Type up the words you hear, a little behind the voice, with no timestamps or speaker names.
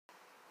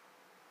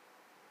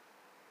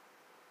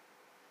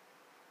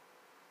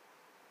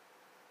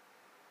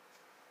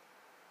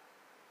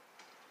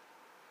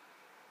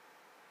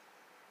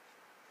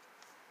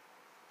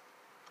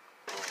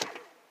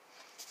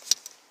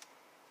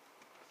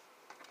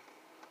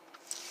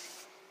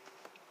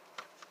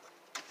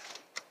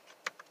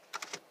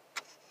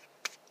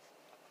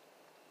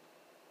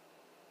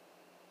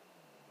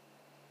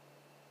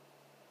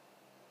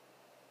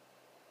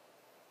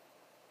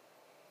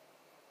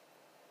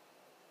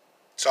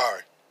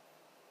Sorry,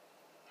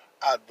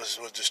 I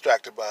was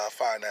distracted by a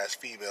fine ass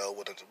female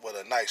with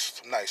a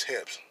nice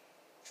hips.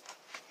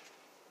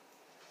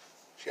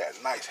 She had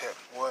nice hips,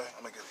 boy.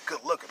 I'm gonna get a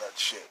good look at that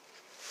shit.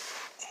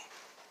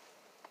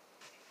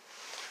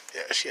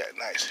 Yeah, she had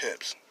nice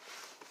hips.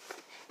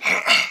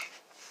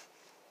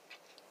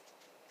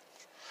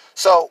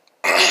 So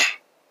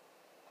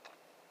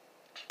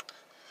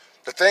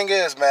the thing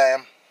is,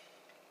 man,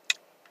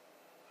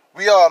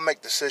 we all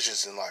make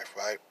decisions in life,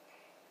 right?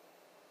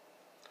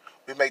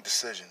 We make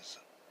decisions,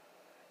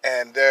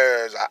 and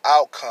there's an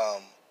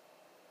outcome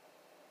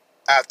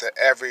after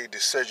every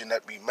decision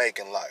that we make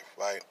in life,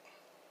 right?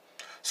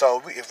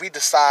 So if we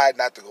decide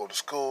not to go to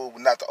school,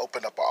 not to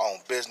open up our own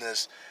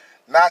business,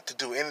 not to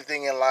do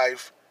anything in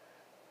life,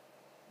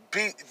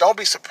 don't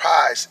be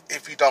surprised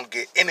if you don't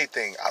get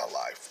anything out of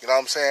life. You know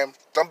what I'm saying?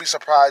 Don't be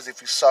surprised if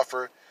you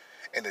suffer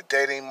in the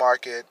dating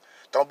market.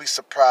 Don't be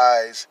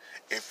surprised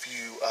if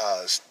you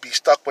be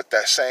stuck with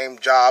that same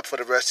job for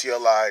the rest of your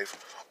life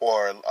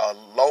or a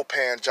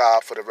low-paying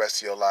job for the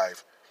rest of your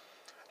life.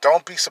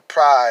 Don't be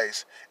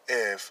surprised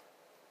if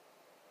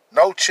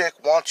no chick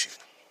wants you.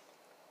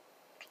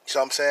 You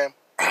know what I'm saying?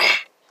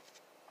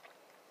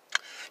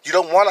 You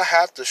don't want to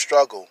have to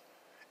struggle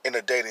in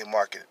the dating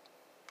market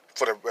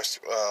for the rest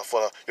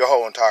for your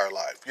whole entire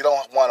life. You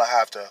don't want to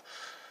have to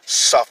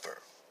suffer.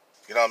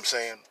 You know what I'm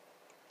saying?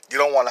 You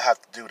don't want to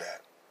have to do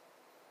that.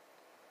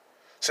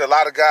 So a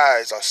lot of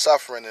guys are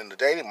suffering in the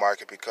dating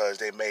market because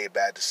they made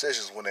bad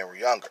decisions when they were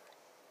younger,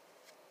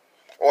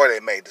 or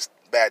they made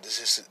bad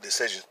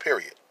decisions.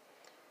 Period.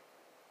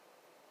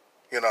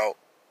 You know,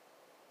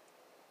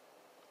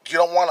 you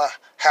don't want to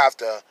have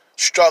to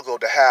struggle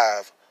to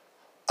have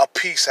a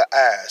piece of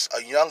ass,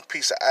 a young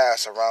piece of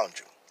ass around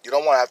you. You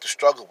don't want to have to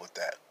struggle with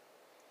that.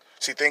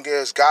 See, thing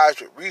is,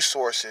 guys with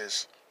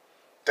resources,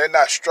 they're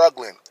not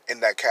struggling in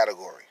that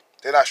category.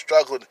 They're not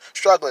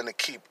struggling to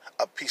keep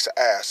a piece of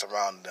ass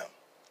around them.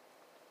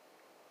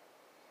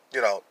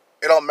 You know,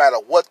 it don't matter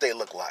what they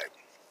look like.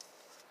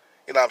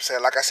 You know what I'm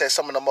saying? Like I said,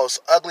 some of the most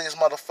ugliest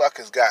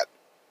motherfuckers got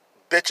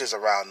bitches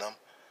around them,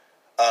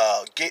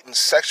 getting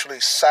sexually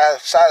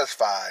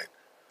satisfied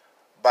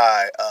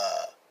by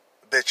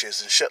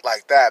bitches and shit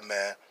like that,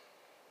 man.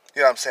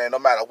 You know what I'm saying? No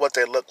matter what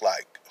they look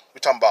like. We're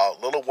talking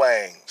about Lil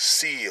Wayne,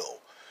 Seal,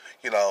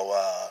 you know,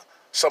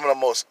 some of the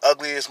most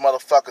ugliest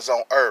motherfuckers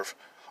on earth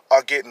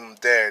are getting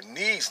their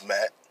needs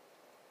met,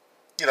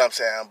 you know what I'm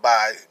saying,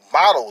 by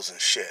models and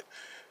shit.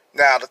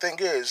 Now, the thing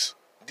is,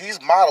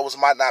 these models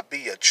might not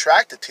be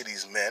attracted to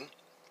these men,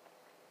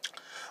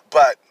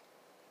 but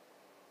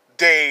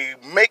they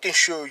making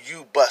sure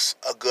you bust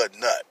a good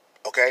nut,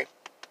 okay?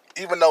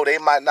 Even though they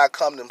might not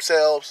come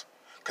themselves,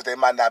 because they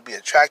might not be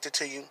attracted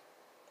to you,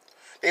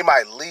 they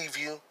might leave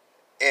you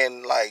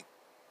in like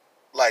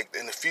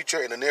in the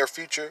future, in the near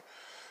future,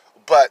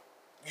 but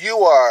you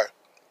are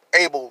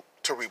able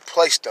to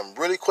replace them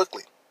really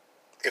quickly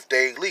if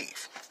they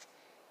leave.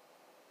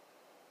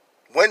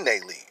 When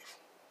they leave,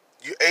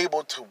 you're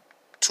able to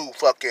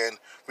fucking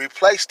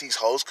replace these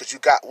hoes because you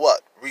got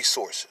what?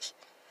 Resources.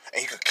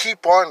 And you can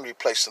keep on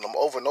replacing them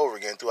over and over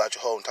again throughout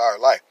your whole entire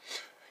life.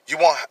 You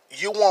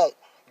won't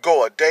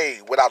go a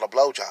day without a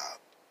blowjob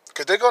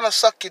because they're gonna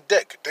suck your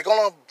dick. They're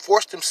gonna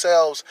force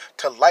themselves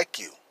to like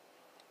you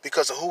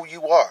because of who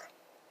you are.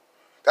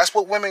 That's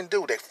what women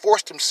do. They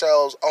force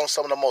themselves on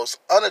some of the most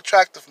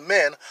unattractive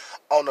men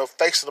on the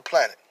face of the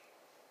planet.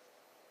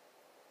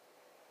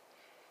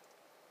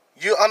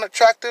 You're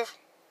unattractive,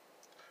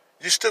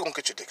 you're still gonna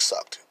get your dick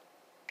sucked.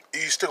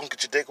 You're still gonna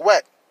get your dick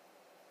wet.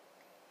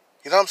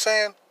 You know what I'm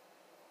saying?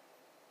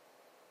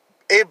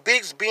 It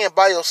beats being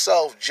by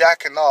yourself,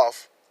 jacking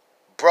off,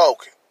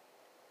 broke,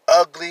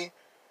 ugly,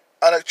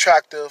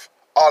 unattractive,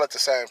 all at the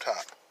same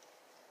time.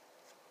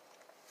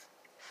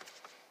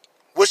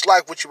 Which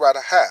life would you rather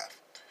have?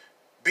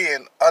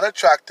 Being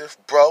unattractive,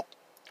 broke,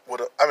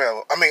 with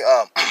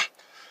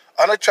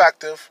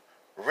unattractive,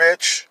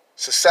 rich,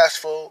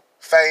 successful,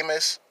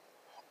 famous,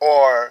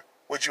 or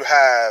would you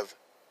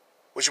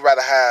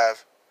rather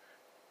have,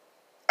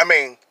 let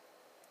me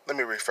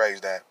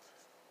rephrase that.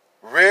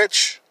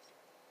 Rich,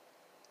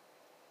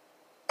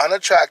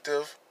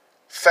 unattractive,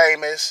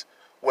 famous,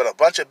 with a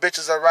bunch of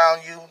bitches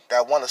around you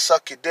that want to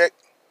suck your dick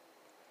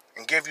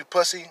and give you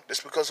pussy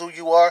just because who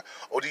you are?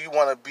 Or do you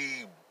want to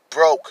be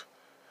broke,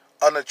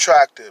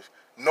 unattractive,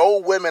 no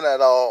women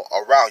at all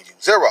around you,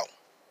 zero,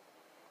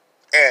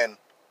 and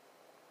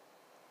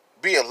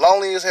being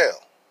lonely as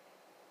hell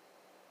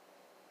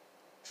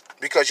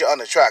because you're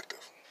unattractive?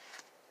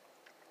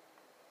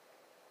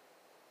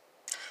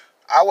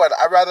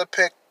 I'd rather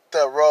pick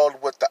the road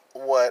with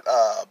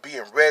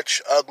being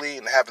rich, ugly,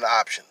 and having the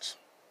options.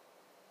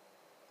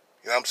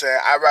 You know what I'm saying?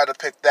 I'd rather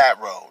pick that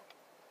road.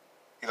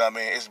 You know what I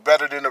mean? It's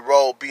better than the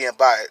road being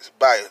by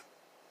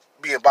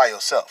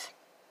yourself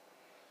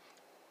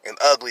and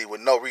ugly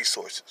with no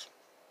resources.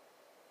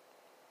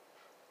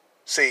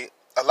 See,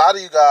 a lot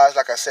of you guys,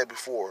 like I said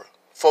before,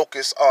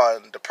 focus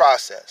on the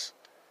process.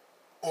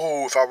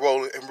 oh, if I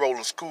enroll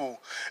in school,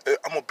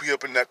 I'm going to be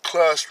up in that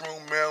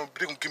classroom, man.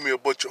 They're going to give me a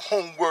bunch of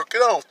homework,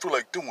 and I don't feel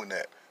like doing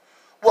that.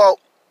 Well,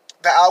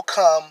 the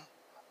outcome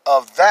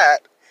of that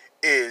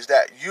is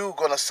that you're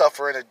going to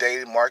suffer in the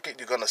dating market.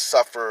 You're going to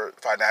suffer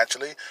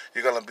financially.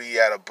 You're going to be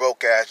at a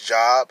broke-ass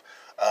job.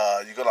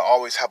 You're going to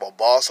always have a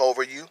boss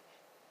over you.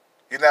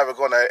 You're never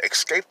going to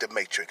escape the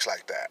matrix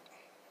like that.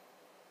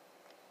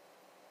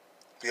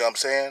 You know what I'm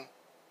saying?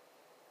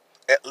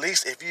 At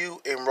least if you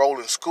enroll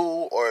in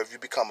school, or if you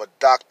become a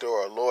doctor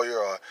or a lawyer,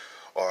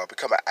 or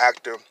become an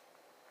actor,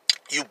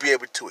 you'll be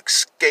able to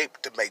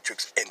escape the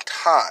matrix in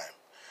time.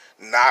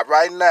 Not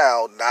right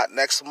now, not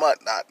next month,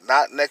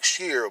 not next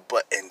year,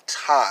 but in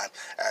time,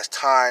 as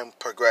time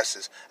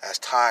progresses, as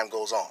time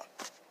goes on.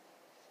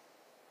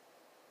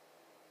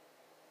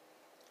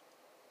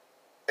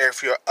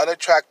 If you're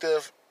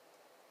unattractive,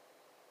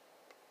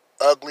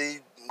 ugly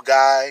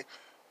guy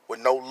with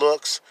no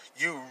looks,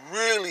 you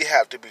really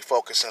have to be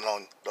focusing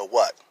on the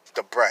what?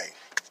 The brain.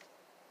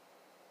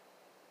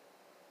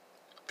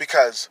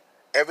 Because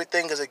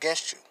everything is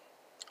against you.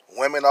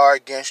 Women are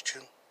against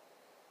you.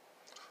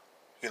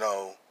 You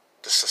know,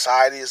 the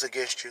society is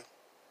against you.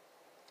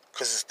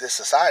 Because this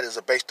society is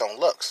based on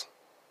looks.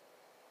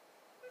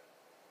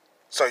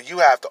 So you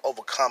have to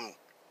overcome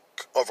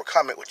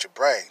it with your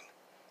brain.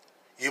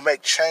 You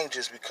make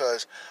changes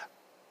because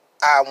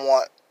I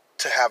want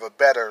to have a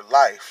better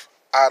life.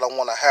 I don't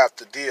want to have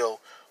to deal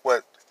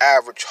with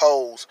average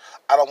hoes.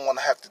 I don't want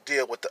to have to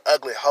deal with the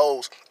ugly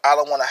hoes. I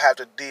don't want to have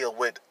to deal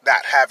with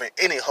not having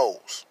any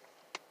hoes.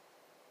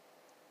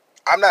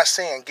 I'm not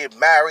saying get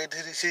married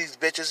to these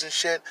bitches and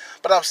shit,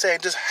 but I'm saying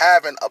just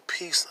having a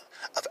piece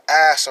of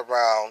ass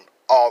around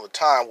all the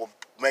time will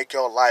make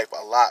your life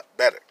a lot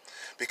better.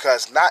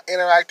 Because not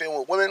interacting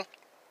with women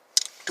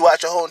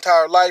throughout your whole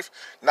entire life,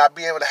 not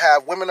being able to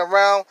have women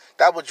around,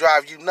 that would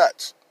drive you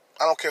nuts.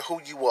 I don't care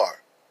who you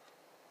are.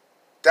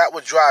 That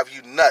would drive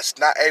you nuts,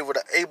 not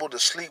able to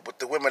sleep with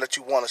the women that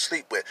you want to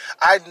sleep with.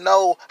 I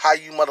know how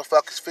you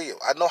motherfuckers feel.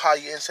 I know how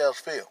you incels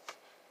feel.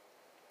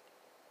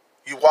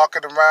 You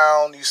walking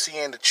around, you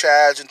seeing the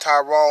Chads and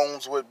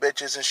Tyrones with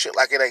bitches and shit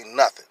like it ain't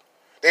nothing.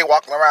 They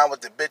walking around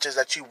with the bitches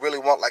that you really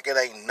want like it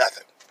ain't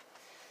nothing.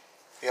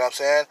 You know what I'm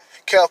saying?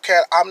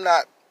 Kelcat, I'm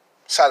not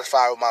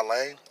satisfied with my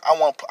lane.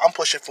 I'm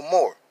pushing for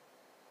more.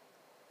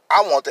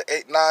 I want the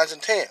 8, 9s,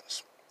 and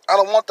 10s. I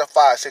don't want the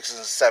 5,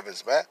 6s, and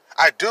 7s, man.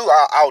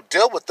 I'll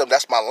deal with them.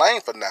 That's my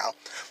lane for now.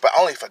 But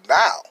only for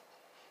now.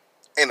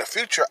 In the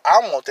future, I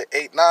want the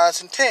 8,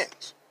 9s, and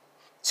 10s.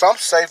 So I'm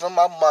saving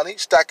my money,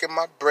 stacking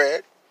my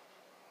bread,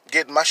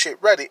 getting my shit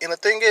ready. And the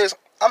thing is,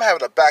 I'm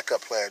having a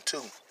backup plan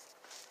too.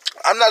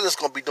 I'm not just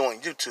gonna be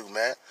doing YouTube,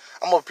 man.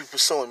 I'm gonna be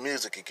pursuing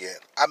music again.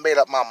 I made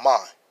up my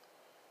mind.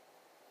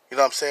 You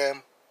know what I'm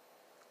saying?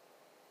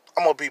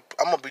 I'm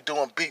gonna be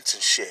doing beats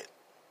and shit.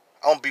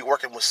 I'm gonna be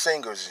working with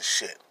singers and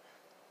shit.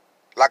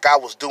 Like I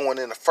was doing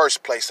in the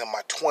first place in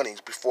my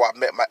 20s before I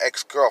met my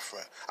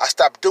ex-girlfriend. I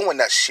stopped doing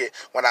that shit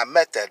when I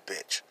met that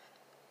bitch.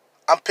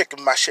 I'm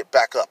picking my shit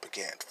back up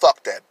again.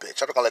 Fuck that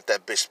bitch. I'm not gonna let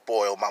that bitch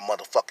spoil my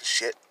motherfucking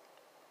shit.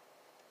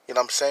 You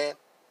know what I'm saying?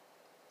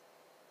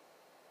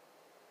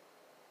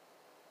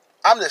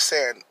 I'm just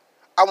saying,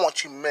 I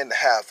want you men to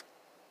have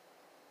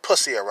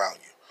pussy around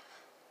you.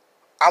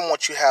 I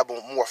want you to have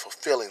a more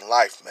fulfilling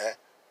life, man.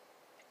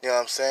 You know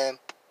what I'm saying?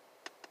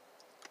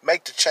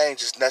 Make the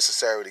changes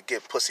necessary to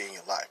get pussy in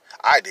your life.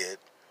 I did.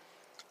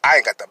 I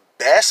ain't got the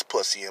best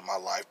pussy in my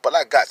life, but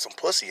I got some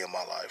pussy in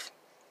my life.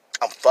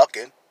 I'm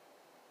fucking.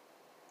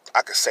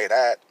 I can say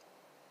that.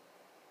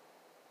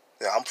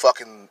 Yeah, I'm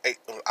fucking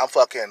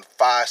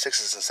 5,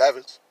 6s, and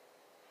 7s.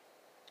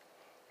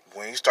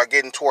 When you start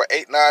getting toward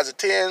 8, 9s, and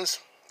 10s,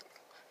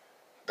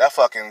 that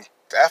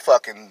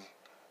fucking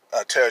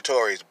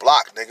territory is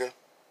blocked, nigga.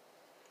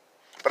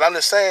 But I'm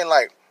just saying,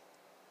 like,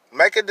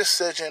 make a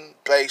decision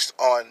based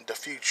on the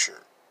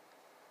future.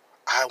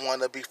 I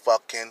want to be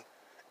fucking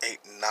 8,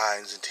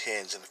 9s, and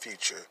 10s in the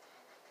future.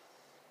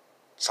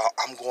 So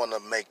I'm going to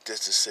make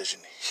this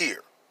decision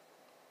here.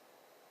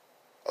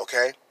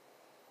 Okay?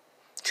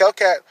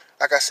 Kelcat,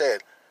 like I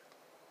said,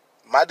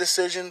 my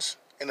decisions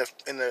in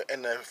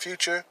the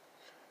future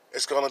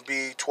is going to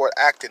be toward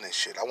acting and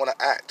shit. I want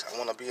to act. I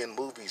want to be in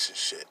movies and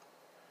shit.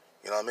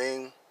 You know what I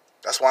mean?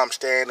 That's why I'm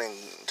staying in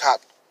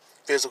top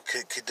physical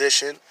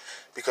condition,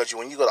 because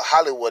when you go to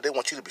Hollywood, they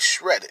want you to be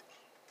shredded.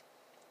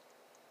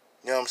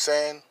 You know what I'm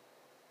saying?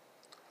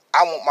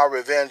 I want my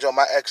revenge on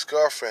my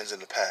ex-girlfriends in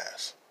the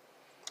past.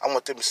 I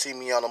want them to see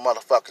me on the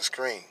motherfucking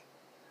screen.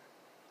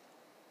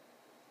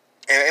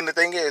 And the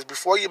thing is,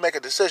 before you make a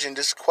decision,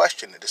 just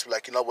question it. Just be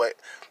like, you know what?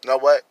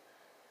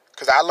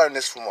 Because I learned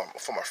this from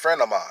a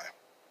friend of mine.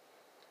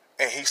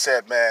 And he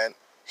said, man,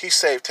 he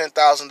saved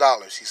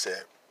 $10,000, he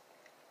said.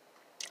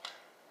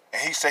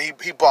 And he said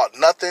he bought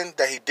nothing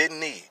that he didn't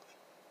need.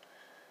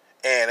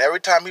 And every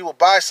time he would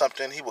buy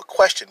something, he would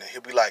question it.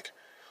 He'd be like,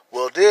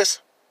 will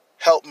this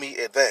help me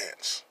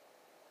advance?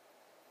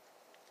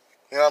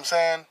 You know what I'm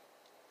saying?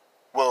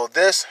 Will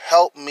this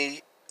help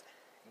me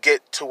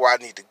get to where I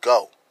need to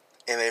go?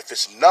 And if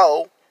it's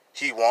no,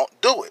 he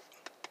won't do it.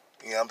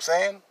 You know what I'm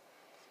saying?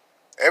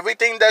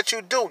 Everything that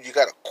you do, you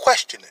got to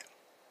question it.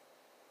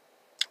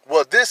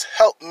 Will this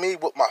help me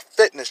with my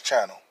fitness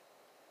channel?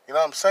 You know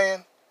what I'm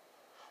saying?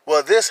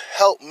 Will this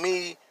help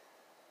me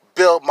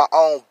build my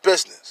own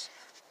business?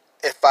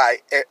 If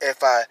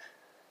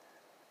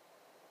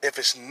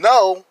it's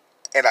no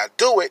and I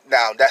do it,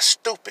 now that's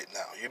stupid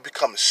now. You're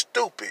becoming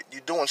stupid.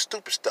 You're doing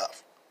stupid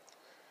stuff.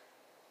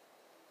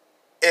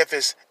 If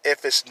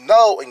it's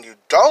no and you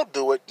don't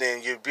do it,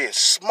 then you're being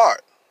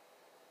smart.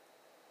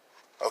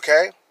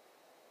 Okay?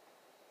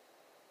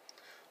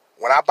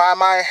 When I buy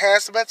my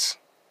enhancements,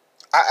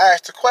 I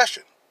ask the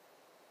question,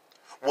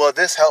 will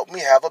this help me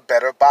have a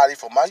better body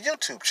for my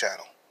YouTube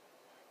channel?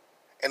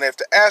 And if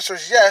the answer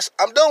is yes,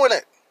 I'm doing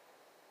it.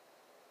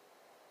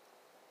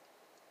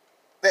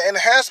 The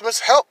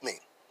enhancements help me.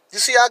 You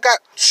see, I got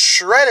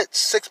shredded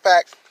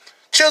six-pack,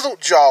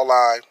 chiseled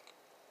jawline.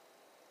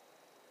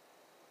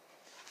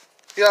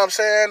 You know what I'm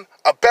saying?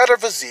 A better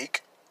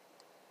physique.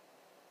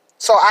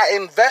 So I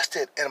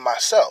invested in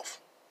myself.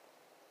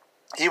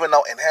 Even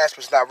though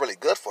enhancement's not really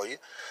good for you,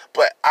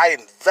 but I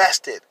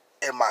invested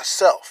in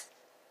myself.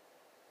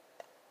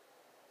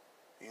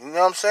 You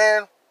know what I'm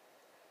saying?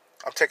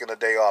 I'm taking a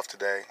day off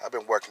today. I've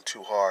been working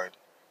too hard.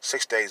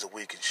 6 days a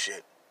week and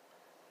shit.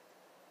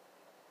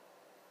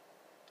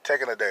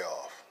 Taking a day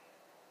off.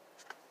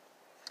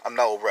 I'm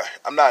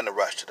not in a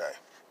rush today.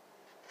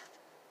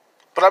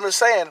 But I'm just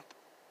saying,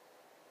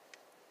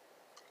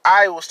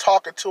 I was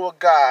talking to a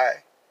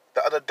guy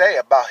the other day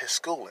about his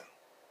schooling.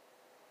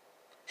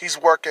 He's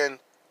working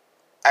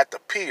at the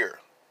pier,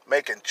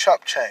 making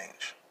chump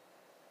change.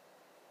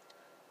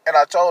 And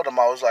I told him,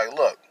 I was like,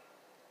 look,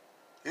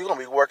 you're going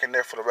to be working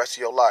there for the rest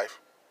of your life.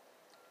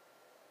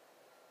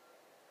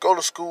 Go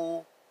to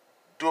school,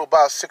 do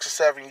about 6 or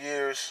 7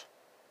 years,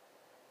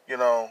 you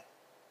know,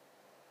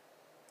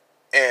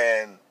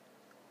 and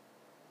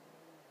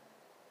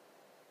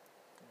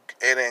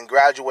then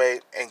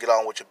graduate and get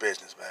on with your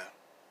business, man.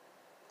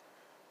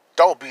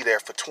 Don't be there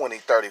for 20,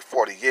 30,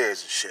 40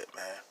 years and shit,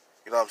 man.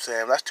 You know what I'm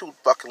saying? That's too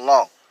fucking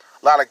long.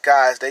 A lot of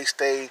guys, they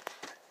stay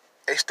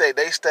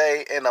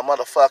in a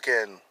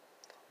motherfucking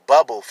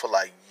bubble for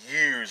like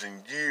years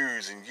and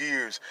years and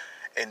years,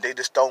 and they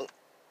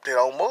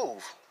don't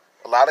move.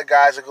 A lot of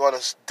guys are going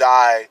to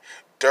die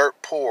dirt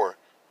poor.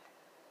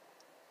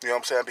 You know what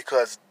I'm saying?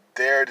 Because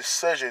their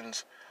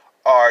decisions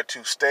are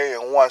to stay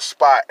in one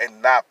spot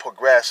and not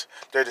progress.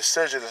 Their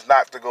decision is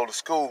not to go to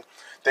school.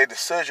 Their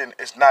decision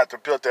is not to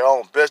build their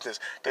own business.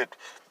 Their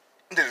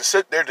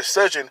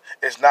decision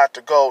is not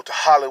to go to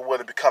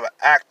Hollywood and become an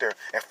actor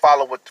and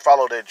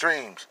follow their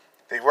dreams.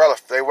 They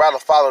rather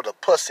follow the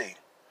pussy.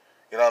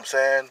 You know what I'm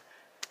saying?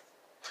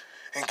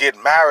 And get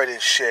married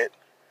and shit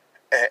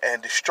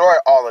and destroy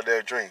all of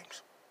their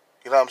dreams.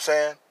 You know what I'm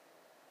saying?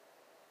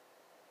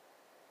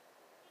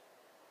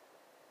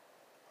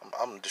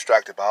 I'm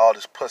distracted by all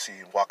this pussy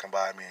walking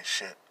by me and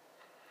shit.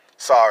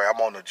 Sorry, I'm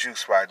on the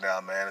juice right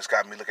now, man. It's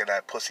got me looking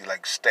at pussy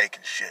like steak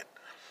and shit.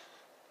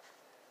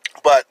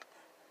 But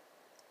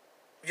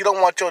you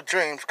don't want your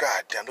dreams.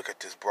 God damn, look at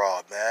this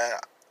broad, man.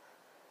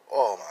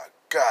 Oh my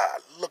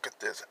God, look at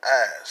this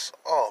ass.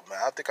 Oh man,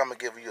 I think I'm gonna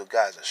give you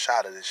guys a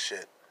shot of this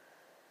shit.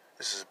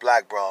 This is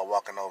black broad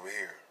walking over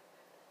here.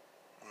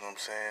 You know what I'm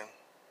saying?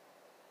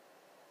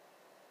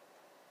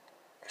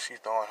 And she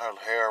throwing her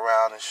hair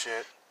around and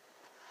shit.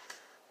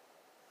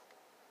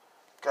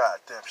 God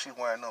damn, she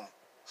wearing them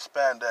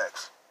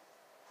spandex.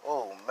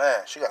 Oh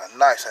man, she got a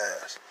nice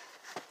ass.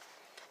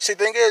 See,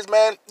 the thing is,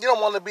 man, you don't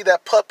want to be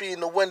that puppy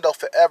in the window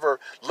forever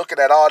looking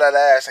at all that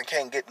ass and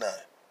can't get none.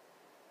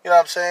 You know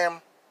what I'm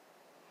saying?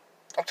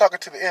 I'm talking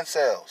to the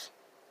incels.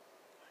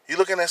 You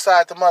looking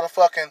inside the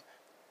motherfucking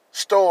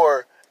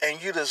store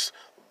and you just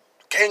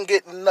can't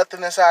get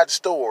nothing inside the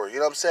store. You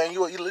know what I'm saying?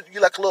 You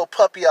like a little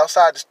puppy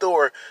outside the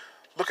store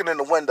looking in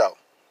the window.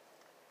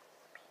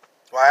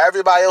 While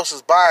everybody else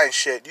is buying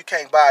shit, you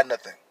can't buy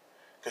nothing.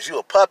 Cause you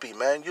a puppy,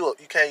 man. You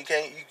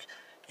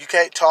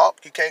can't talk.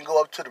 You can't go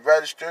up to the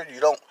register.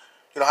 You don't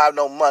have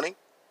no money.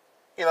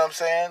 You know what I'm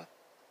saying?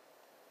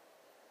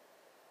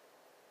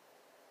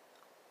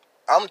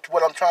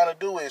 What I'm trying to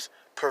do is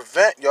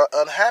prevent your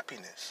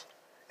unhappiness.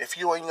 If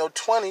you're in your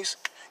 20s,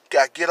 you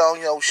gotta get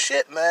on your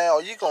shit, man,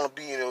 or you're gonna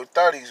be in your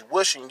 30s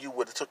wishing you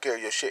would have took care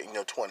of your shit in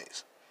your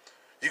 20s.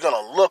 You're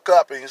gonna look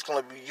up and you're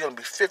gonna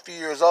be 50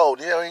 years old.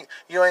 You ain't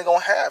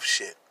gonna have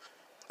shit.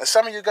 And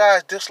some of you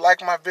guys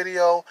dislike my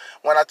video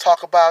when I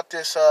talk about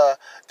this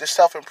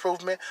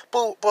self-improvement.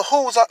 But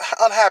who's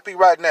unhappy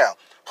right now?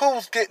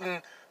 Who's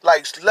getting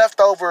like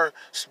leftover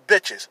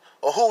bitches?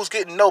 Or who's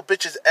getting no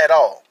bitches at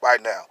all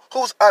right now?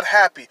 Who's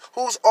unhappy?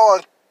 Who's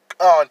on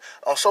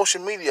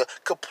social media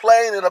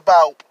complaining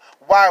about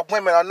why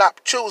women are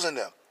not choosing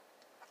them?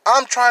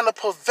 I'm trying to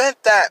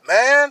prevent that,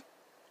 man.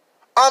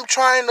 I'm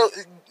trying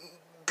to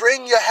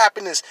bring your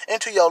happiness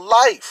into your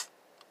life.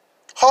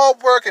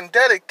 Hard work and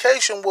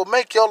dedication will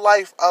make your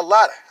life a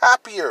lot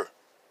happier.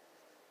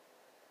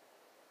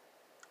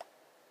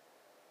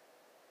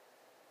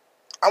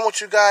 I want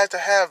you guys to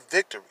have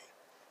victory.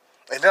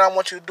 And then I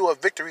want you to do a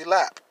victory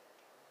lap.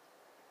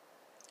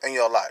 in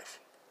your life.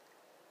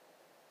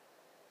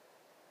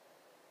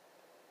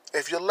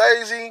 If you're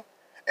lazy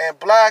and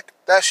black,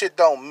 that shit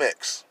don't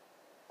mix.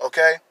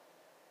 Okay?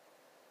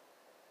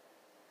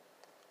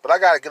 But I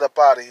gotta get up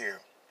out of here.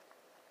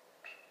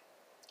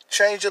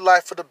 Change your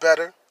life for the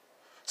better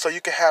so you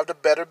can have the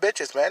better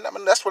bitches, man. I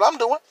mean, that's what I'm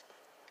doing.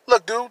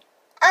 Look, dude,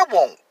 I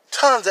want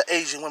tons of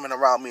Asian women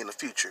around me in the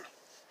future.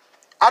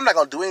 I'm not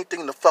gonna do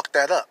anything to fuck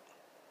that up.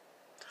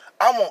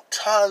 I want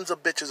tons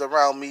of bitches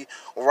around me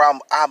where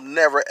I'm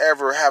never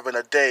ever having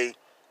a day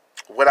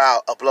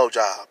without a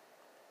blowjob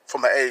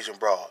from an Asian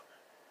broad.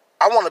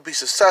 I want to be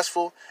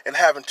successful in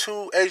having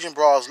 2 Asian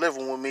broads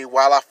living with me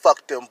while I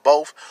fuck them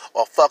both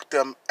or fuck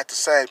them at the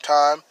same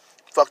time.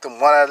 Fuck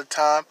them one at a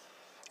time.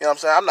 You know what I'm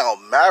saying? I'm not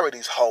going to marry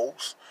these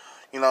hoes.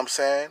 You know what I'm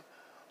saying?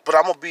 But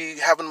I'm going to be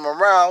having them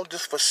around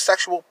just for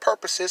sexual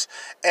purposes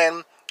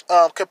and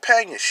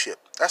companionship.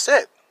 That's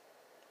it.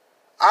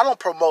 I don't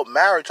promote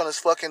marriage on this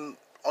fucking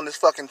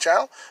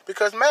channel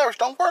because marriage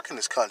don't work in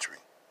this country.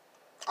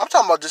 I'm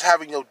talking about just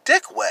having your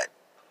dick wet.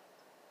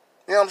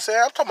 You know what I'm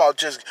saying? I'm talking about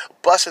just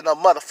busting a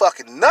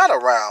motherfucking nut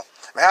around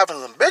and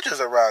having some bitches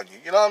around you.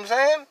 You know what I'm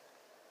saying?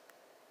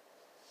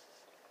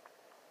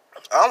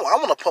 I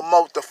want to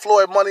promote the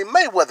Floyd Money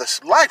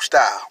Mayweather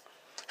lifestyle.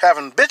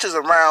 Having bitches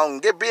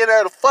around and being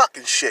there to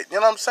fucking shit. You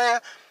know what I'm saying?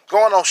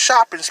 Going on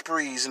shopping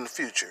sprees in the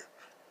future.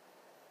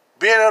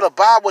 Being able to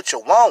buy what you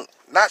want.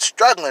 Not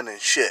struggling and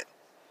shit.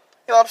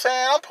 You know what I'm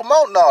saying? I'm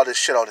promoting all this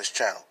shit on this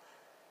channel.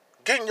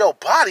 Getting your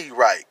body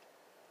right.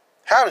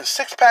 Having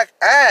 6-pack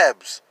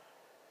abs.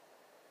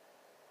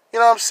 You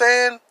know what I'm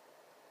saying?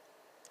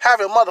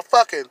 Having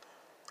motherfucking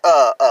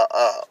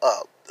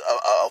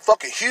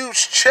fucking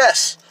huge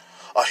chest,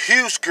 a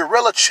huge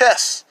gorilla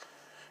chest.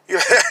 You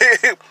know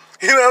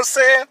what I'm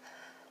saying?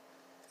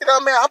 You know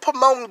what I mean? I'm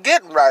promoting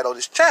getting right on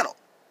this channel.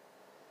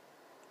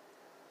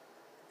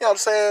 You know what I'm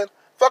saying?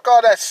 Fuck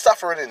all that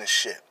suffering and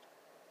shit.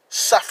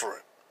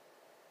 Suffering.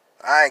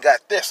 I ain't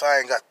got this, I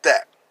ain't got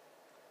that.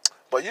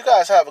 But you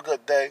guys have a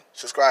good day.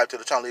 Subscribe to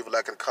the channel, leave a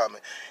like and a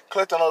comment.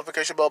 Click the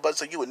notification bell button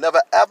so you would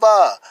never,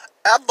 ever,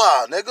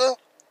 nigga,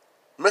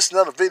 miss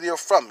another video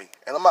from me.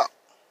 And I'm out.